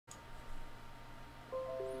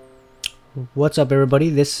What's up everybody,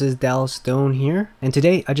 this is Dallas Stone here, and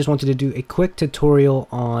today I just wanted to do a quick tutorial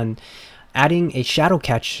on adding a shadow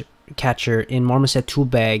catcher in Marmoset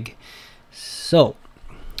Toolbag. So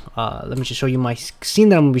let me just show you my scene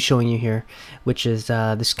that I'm going to be showing you here, which is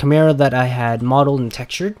this camera that I had modeled and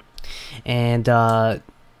textured. And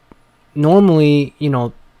normally, you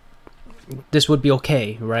know, this would be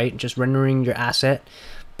okay, right? Just rendering your asset.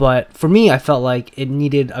 But for me, I felt like it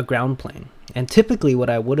needed a ground plane. And typically what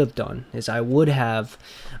I would have done is I would have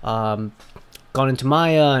gone into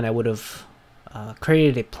Maya and I would have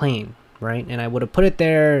created a plane, right? And I would have put it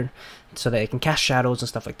there so that it can cast shadows and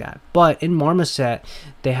stuff like that. But in Marmoset,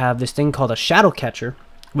 they have this thing called a shadow catcher,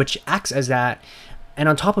 which acts as that. And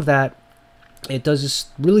on top of that, it does this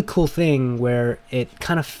really cool thing where it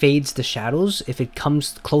kind of fades the shadows if it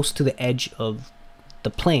comes close to the edge of the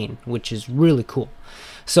plane, which is really cool.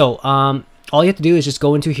 So all you have to do is just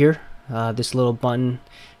go into here, this little button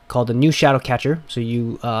called the new shadow catcher. So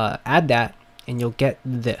you add that and you'll get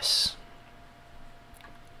this,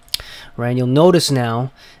 right? You'll notice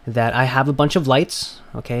now that I have a bunch of lights.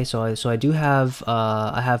 Okay, so I do have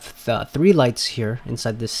I have 3 lights here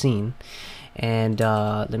inside this scene. And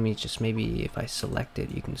let me just, maybe if I select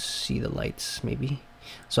it, you can see the lights maybe.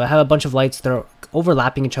 So I have a bunch of lights that are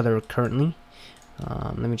overlapping each other currently.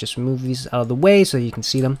 Let me just move these out of the way so you can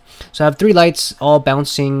see them. So I have 3 lights all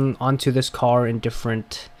bouncing onto this car in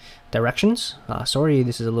different directions. Sorry,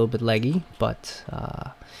 this is a little bit laggy, but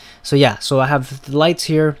so yeah, so I have the lights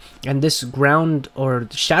here, and this ground or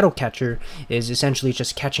shadow catcher is essentially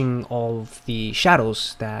just catching all of the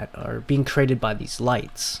shadows that are being created by these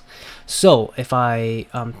lights. So if I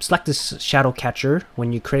select this shadow catcher,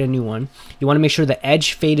 when you create a new one, you want to make sure the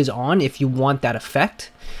edge fade is on if you want that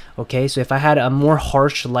effect. Okay, so if I had a more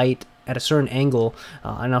harsh light at a certain angle,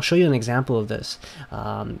 and I'll show you an example of this,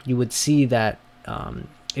 you would see that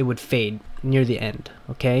it would fade near the end.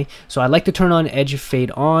 Okay, so I like to turn on edge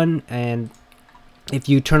fade on, and if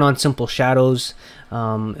you turn on simple shadows,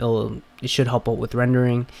 it should help out with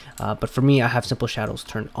rendering. But for me, I have simple shadows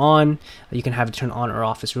turned on. You can have it turned on or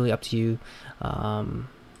off. It's really up to you.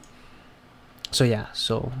 So yeah,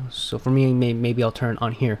 so for me, maybe I'll turn it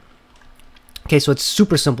on here. Okay, so it's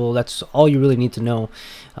super simple. That's all you really need to know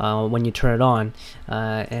when you turn it on.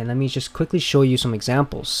 And let me just quickly show you some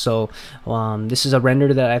examples. So this is a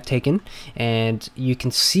render that I've taken, and you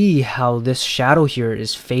can see how this shadow here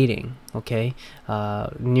is fading, okay,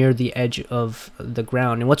 near the edge of the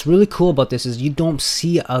ground. And what's really cool about this is you don't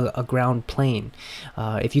see a ground plane.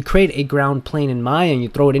 If you create a ground plane in Maya and you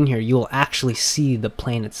throw it in here, you'll actually see the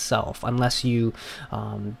plane itself, unless you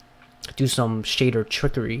do some shader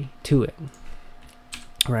trickery to it.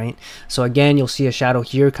 Right, so again, you'll see a shadow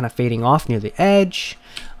here kind of fading off near the edge,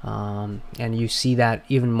 and you see that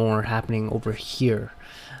even more happening over here.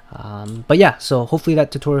 But yeah, so hopefully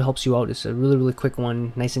that tutorial helps you out. It's a really quick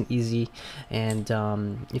one, nice and easy. And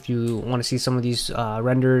if you want to see some of these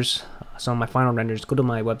renders, some of my final renders, go to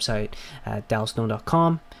my website at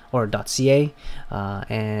dallasstone.com or .ca,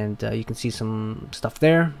 and you can see some stuff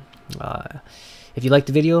there. If you liked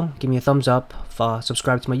the video, give me a thumbs up,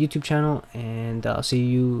 subscribe to my YouTube channel, and I'll see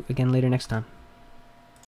you again later next time.